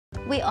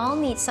We all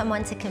need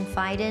someone to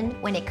confide in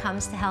when it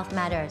comes to health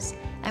matters,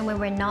 and when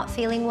we're not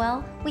feeling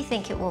well, we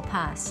think it will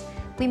pass.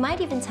 We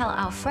might even tell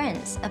our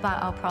friends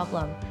about our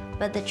problem,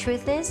 but the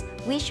truth is,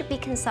 we should be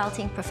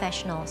consulting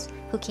professionals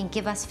who can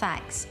give us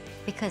facts,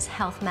 because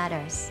health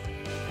matters.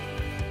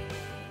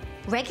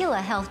 Regular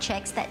health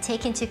checks that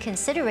take into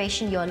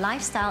consideration your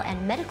lifestyle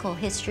and medical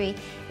history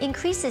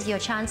increases your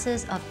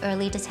chances of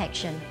early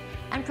detection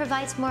and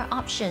provides more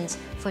options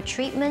for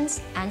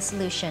treatments and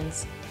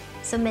solutions.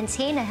 So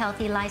maintain a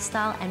healthy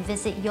lifestyle and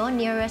visit your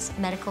nearest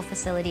medical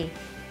facility.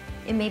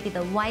 It may be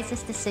the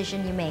wisest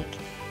decision you make.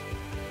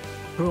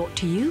 Brought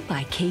to you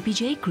by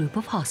KBJ Group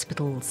of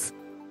Hospitals.